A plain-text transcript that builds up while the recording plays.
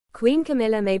Queen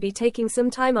Camilla may be taking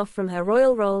some time off from her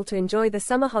royal role to enjoy the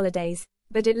summer holidays,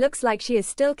 but it looks like she is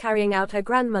still carrying out her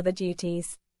grandmother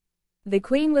duties. The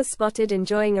Queen was spotted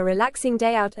enjoying a relaxing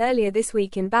day out earlier this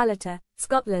week in Balmoral,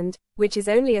 Scotland, which is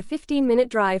only a 15-minute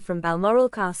drive from Balmoral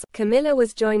Castle. Camilla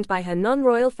was joined by her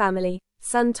non-royal family,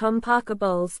 son Tom Parker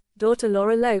Bowles, daughter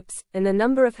Laura Lopes, and a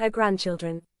number of her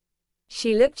grandchildren.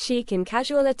 She looked chic in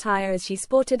casual attire as she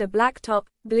sported a black top,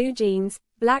 blue jeans,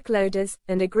 black loaders,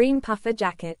 and a green puffer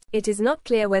jacket. It is not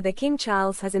clear whether King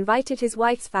Charles has invited his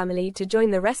wife's family to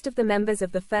join the rest of the members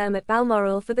of the firm at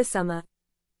Balmoral for the summer.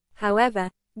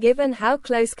 However, given how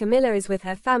close Camilla is with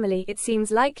her family, it seems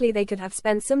likely they could have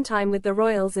spent some time with the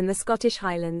royals in the Scottish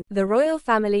Highlands. The royal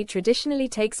family traditionally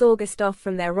takes August off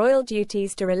from their royal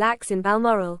duties to relax in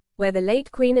Balmoral, where the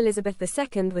late Queen Elizabeth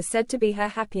II was said to be her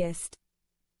happiest.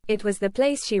 It was the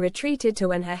place she retreated to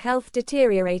when her health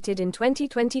deteriorated in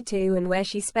 2022 and where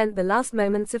she spent the last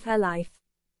moments of her life.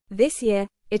 This year,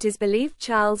 it is believed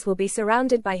Charles will be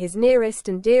surrounded by his nearest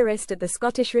and dearest at the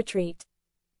Scottish retreat.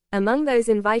 Among those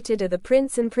invited are the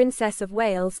Prince and Princess of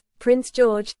Wales, Prince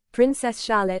George, Princess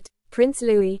Charlotte, Prince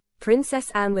Louis,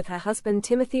 Princess Anne with her husband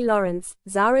Timothy Lawrence,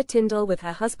 Zara Tindall with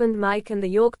her husband Mike and the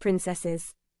York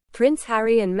princesses. Prince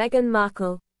Harry and Meghan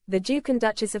Markle, the Duke and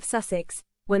Duchess of Sussex,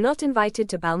 were not invited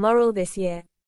to Balmoral this year.